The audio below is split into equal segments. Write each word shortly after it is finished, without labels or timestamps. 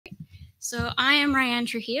So I am Rianna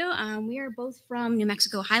Trujillo. We are both from New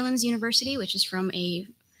Mexico Highlands University, which is from a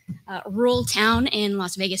rural town in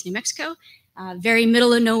Las Vegas, New Mexico, very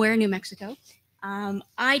middle of nowhere, New Mexico.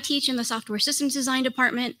 I teach in the software systems design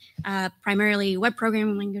department, primarily web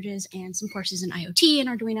programming languages and some courses in IoT and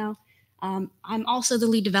Arduino. I'm also the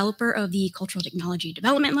lead developer of the Cultural Technology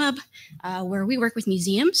Development Lab, where we work with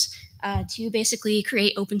museums to basically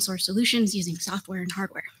create open source solutions using software and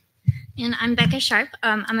hardware. And I'm Becca Sharp.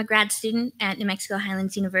 I'm a grad student at New Mexico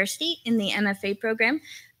Highlands University in the MFA program.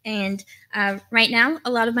 And right now,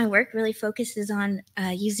 a lot of my work really focuses on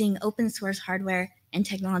using open source hardware and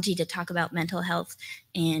technology to talk about mental health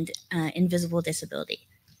and invisible disability.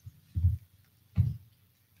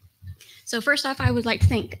 So first off, I would like to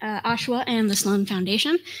thank Ashwa and the Sloan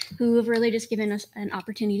Foundation, who have really just given us an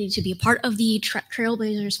opportunity to be a part of the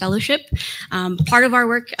Trailblazers Fellowship. Part of our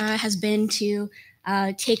work has been to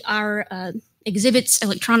take our exhibits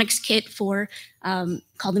electronics kit for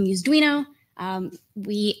called the Arduino.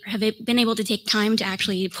 We have been able to take time to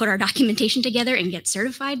actually put our documentation together and get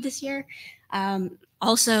certified this year.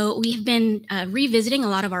 Also, we've been revisiting a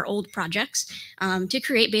lot of our old projects to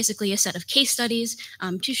create basically a set of case studies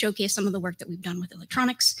to showcase some of the work that we've done with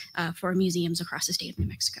electronics for museums across the state of New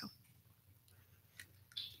Mexico.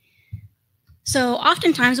 So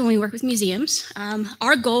oftentimes when we work with museums,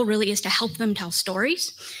 our goal really is to help them tell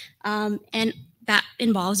stories, and that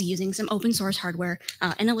involves using some open source hardware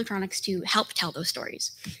and electronics to help tell those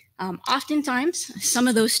stories. Oftentimes, some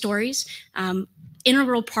of those stories,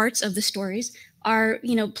 integral parts of the stories are,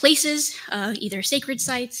 places, either sacred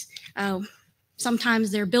sites,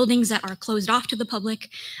 sometimes they're buildings that are closed off to the public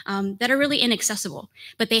that are really inaccessible,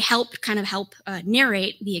 but they help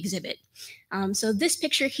narrate the exhibit. So this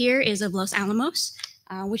picture here is of Los Alamos,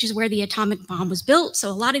 which is where the atomic bomb was built. So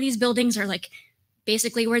a lot of these buildings are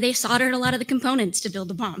basically where they soldered a lot of the components to build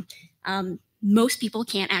the bomb. Most people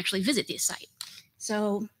can't actually visit this site.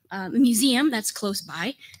 So a museum that's close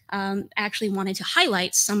by actually wanted to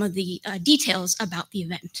highlight some of the details about the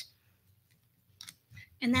event.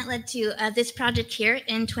 And that led to this project here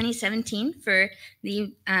in 2017 for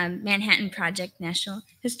the Manhattan Project National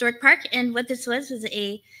Historic Park. And what this was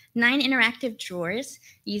 9 interactive drawers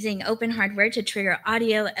using open hardware to trigger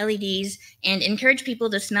audio, LEDs, and encourage people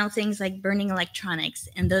to smell things like burning electronics.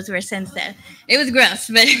 And those were scents that, it was gross,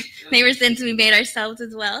 but they were scents we made ourselves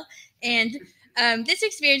as well. And this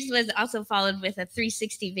experience was also followed with a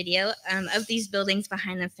 360 video of these buildings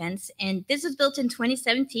behind the fence. And this was built in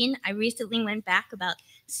 2017. I recently went back about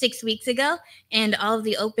 6 weeks ago, and all of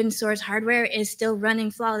the open source hardware is still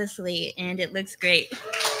running flawlessly, and it looks great.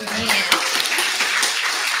 Yeah.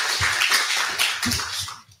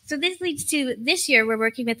 So this leads to this year, we're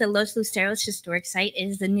working with the Los Luceros Historic Site. It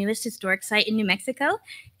is the newest historic site in New Mexico.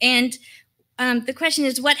 And the question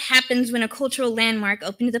is, what happens when a cultural landmark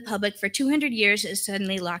open to the public for 200 years is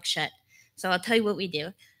suddenly locked shut? So I'll tell you what we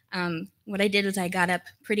do. What I did was I got up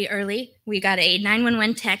pretty early. We got a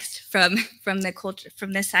 911 text from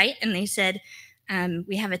the site, and they said,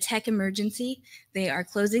 we have a tech emergency. They are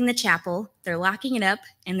closing the chapel, they're locking it up,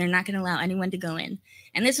 and they're not going to allow anyone to go in.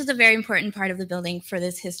 And this was a very important part of the building for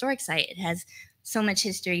this historic site. It has so much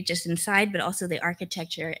history just inside, but also the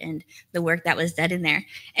architecture and the work that was done in there.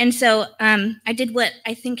 And so I did what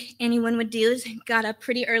I think anyone would do, is got up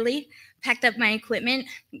pretty early, packed up my equipment,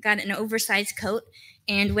 got an oversized coat,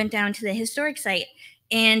 and went down to the historic site.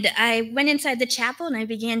 And I went inside the chapel and I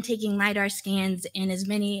began taking LiDAR scans and as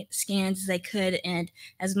many scans as I could and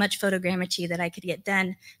as much photogrammetry that I could get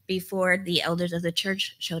done before the elders of the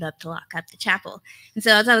church showed up to lock up the chapel. And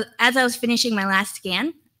so as I was finishing my last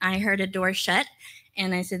scan, I heard a door shut,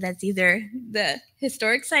 and I said, that's either the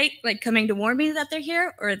historic site coming to warn me that they're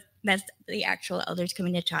here, or that's the actual elders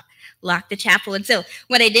coming to lock the chapel. And so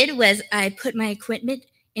what I did was I put my equipment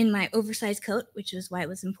in my oversized coat, which is why it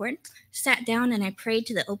was important, sat down and I prayed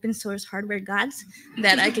to the open source hardware gods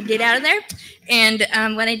that I could get out of there. And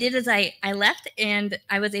what I did is I left, and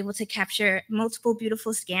I was able to capture multiple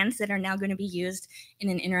beautiful scans that are now going to be used in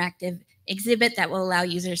an interactive exhibit that will allow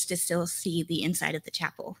users to still see the inside of the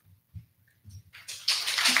chapel.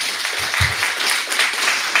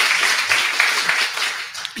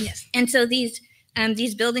 Yes, and so these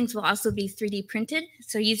buildings will also be 3D printed.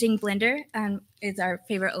 So using Blender is our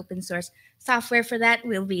favorite open source software for that.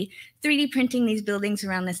 We'll be 3D printing these buildings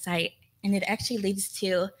around the site. And it actually leads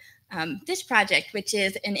to this project, which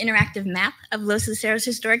is an interactive map of Los Luceros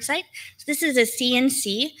Historic Site. So this is a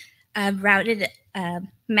CNC routed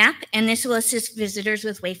map, and this will assist visitors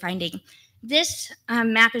with wayfinding. This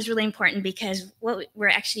map is really important because we're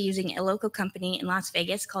actually using a local company in Las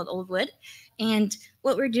Vegas called Old Wood. And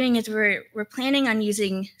what we're doing is we're planning on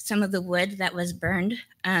using some of the wood that was burned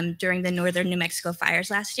during the northern New Mexico fires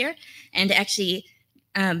last year. And actually,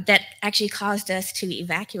 that actually caused us to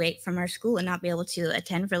evacuate from our school and not be able to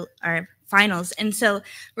attend for our finals. And so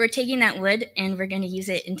we're taking that wood and we're going to use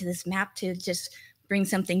it into this map to just bring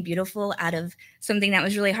something beautiful out of something that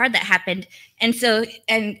was really hard that happened. And so,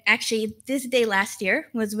 and actually this day last year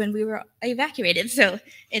was when we were evacuated. So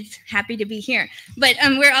it's happy to be here. But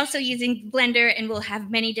we're also using Blender, and we'll have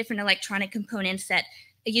many different electronic components that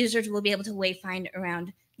users will be able to wayfind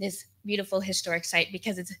around this beautiful historic site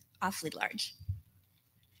because it's awfully large.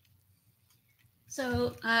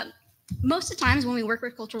 So most of the times when we work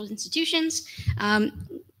with cultural institutions,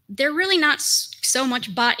 they're really not so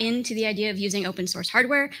much bought into the idea of using open source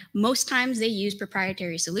hardware. Most times they use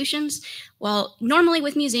proprietary solutions. Well, normally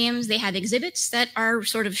with museums, they have exhibits that are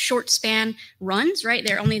sort of short span runs, right?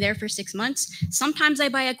 They're only there for 6 months. Sometimes they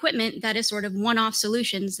buy equipment that is sort of one-off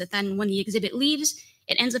solutions that then when the exhibit leaves,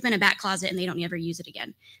 it ends up in a back closet and they don't ever use it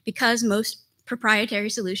again. Because most proprietary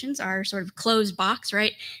solutions are sort of closed box,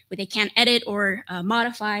 right? Where they can't edit or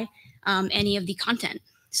modify any of the content.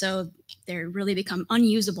 So they really become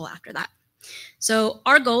unusable after that. So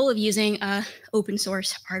our goal of using open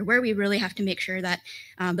source hardware, we really have to make sure that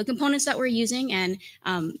the components that we're using and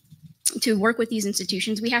to work with these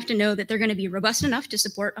institutions, we have to know that they're going to be robust enough to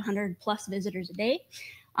support 100+ visitors a day.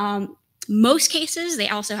 Most cases, they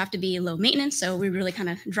also have to be low maintenance. So we really kind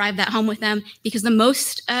of drive that home with them because the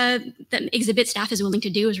most that exhibit staff is willing to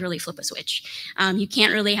do is really flip a switch. You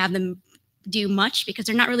can't really have them do much because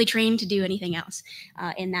they're not really trained to do anything else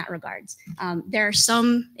in that regards. There are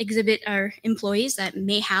some exhibit employees that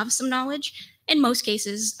may have some knowledge. In most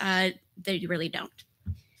cases, they really don't.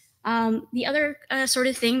 The other sort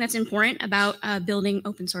of thing that's important about building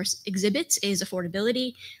open source exhibits is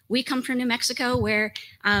affordability. We come from New Mexico where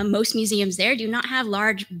most museums there do not have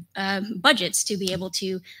large budgets to be able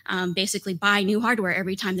to basically buy new hardware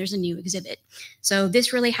every time there's a new exhibit. So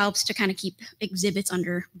this really helps to kind of keep exhibits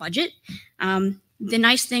under budget. The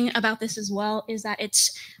nice thing about this as well is that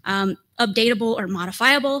it's updatable or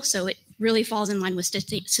modifiable. So it really falls in line with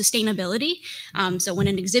sustainability. So when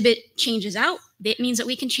an exhibit changes out, it means that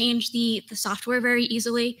we can change the software very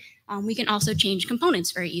easily. We can also change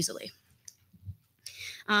components very easily.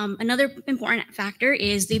 Another important factor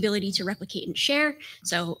is the ability to replicate and share.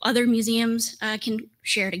 So other museums can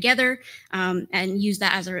share together and use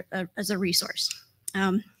that as a resource.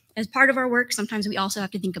 As part of our work, sometimes we also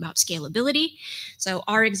have to think about scalability. So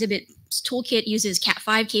our exhibit toolkit uses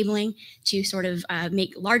Cat5 cabling to sort of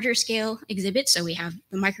make larger scale exhibits. So we have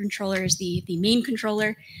the microcontrollers, the main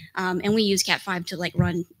controller, and we use Cat5 to like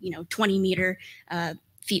run 20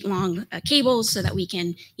 feet long cables so that we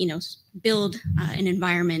can build an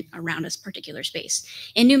environment around this particular space.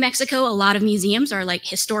 In New Mexico, a lot of museums are like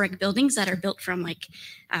historic buildings that are built from like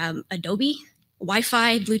Adobe.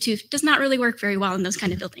 Wi-Fi, Bluetooth does not really work very well in those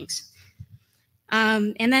kind of buildings.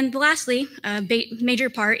 And then lastly, a major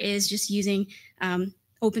part is just using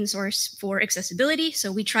open source for accessibility.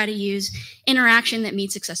 So we try to use interaction that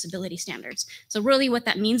meets accessibility standards. So really what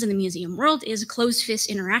that means in the museum world is a closed fist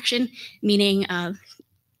interaction, meaning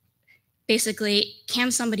basically, can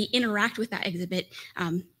somebody interact with that exhibit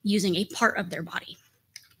using a part of their body?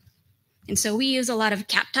 And so we use a lot of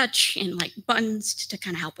Cap Touch and like buttons to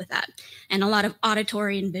kind of help with that, and a lot of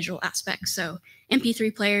auditory and visual aspects. So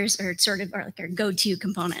MP3 players are sort of like our go-to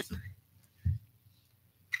component.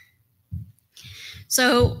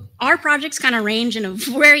 So our projects kind of range in a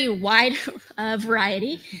very wide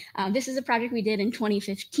variety. This is a project we did in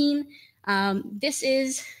 2015. This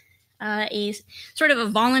is a sort of a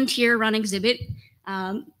volunteer-run exhibit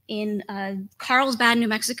in Carlsbad, New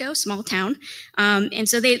Mexico, small town. And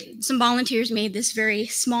so some volunteers made this very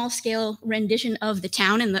small scale rendition of the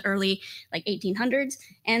town in the early like 1800s.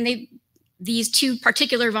 And these two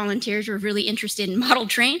particular volunteers were really interested in model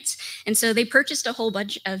trains. And so they purchased a whole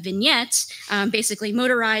bunch of vignettes, basically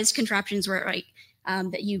motorized contraptions where like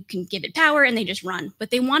that you can give it power and they just run, but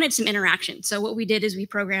they wanted some interaction. So what we did is we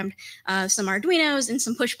programmed some Arduinos and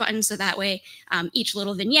some push buttons so that way each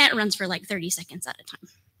little vignette runs for like 30 seconds at a time.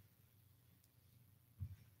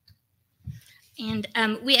 And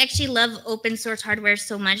we actually love open source hardware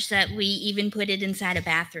so much that we even put it inside a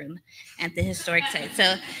bathroom at the historic site.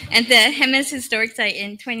 So at the Hemis Historic Site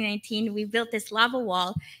in 2019, we built this lava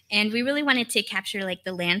wall, and we really wanted to capture like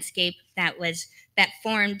the landscape that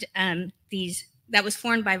formed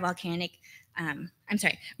by volcanic.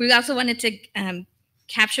 We also wanted to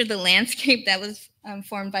capture the landscape that was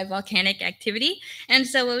formed by volcanic activity. And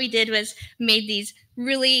so what we did was made these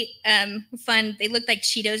really fun. They looked like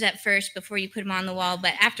Cheetos at first before you put them on the wall,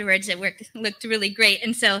 but afterwards it looked really great.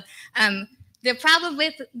 And so the problem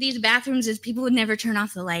with these bathrooms is people would never turn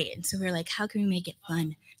off the light. And so we were like, how can we make it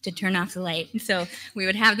fun to turn off the light? And so we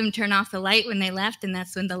would have them turn off the light when they left, and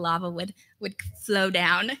that's when the lava would flow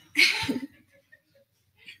down.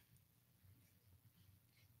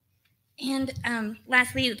 And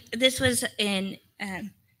lastly, this was an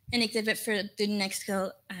exhibit for the New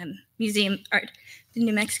Mexico the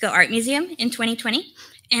New Mexico Art Museum in 2020.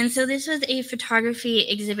 And so this was a photography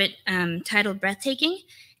exhibit titled Breathtaking.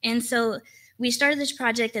 And so we started this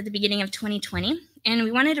project at the beginning of 2020, and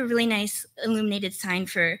we wanted a really nice illuminated sign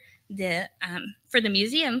for the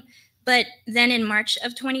museum. But then in March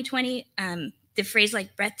of 2020, the phrase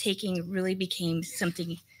like breathtaking really became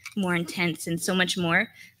something more intense and so much more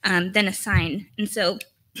than a sign. And so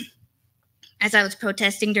as I was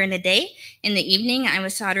protesting during the day, in the evening, I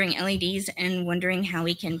was soldering LEDs and wondering how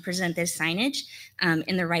we can present this signage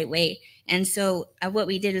in the right way. And so what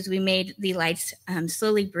we did is we made the lights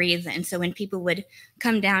slowly breathe. And so when people would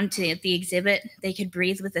come down to the exhibit, they could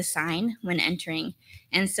breathe with a sign when entering.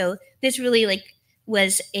 And so this really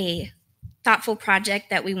was a thoughtful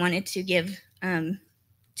project that we wanted to give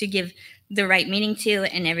the right meaning to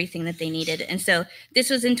and everything that they needed. And so this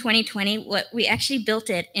was in 2020. We actually built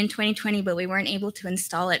it in 2020, but we weren't able to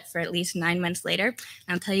install it for at least 9 months later. And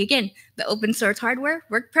I'll tell you again, the open source hardware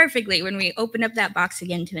worked perfectly when we opened up that box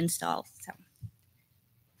again to install. So.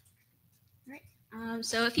 All right.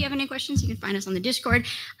 So if you have any questions, you can find us on the Discord.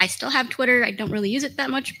 I still have Twitter. I don't really use it that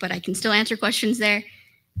much, but I can still answer questions there.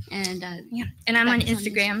 And yeah, and I'm on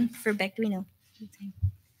Instagram for Becca.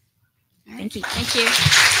 Thank you. Thank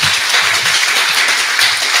you.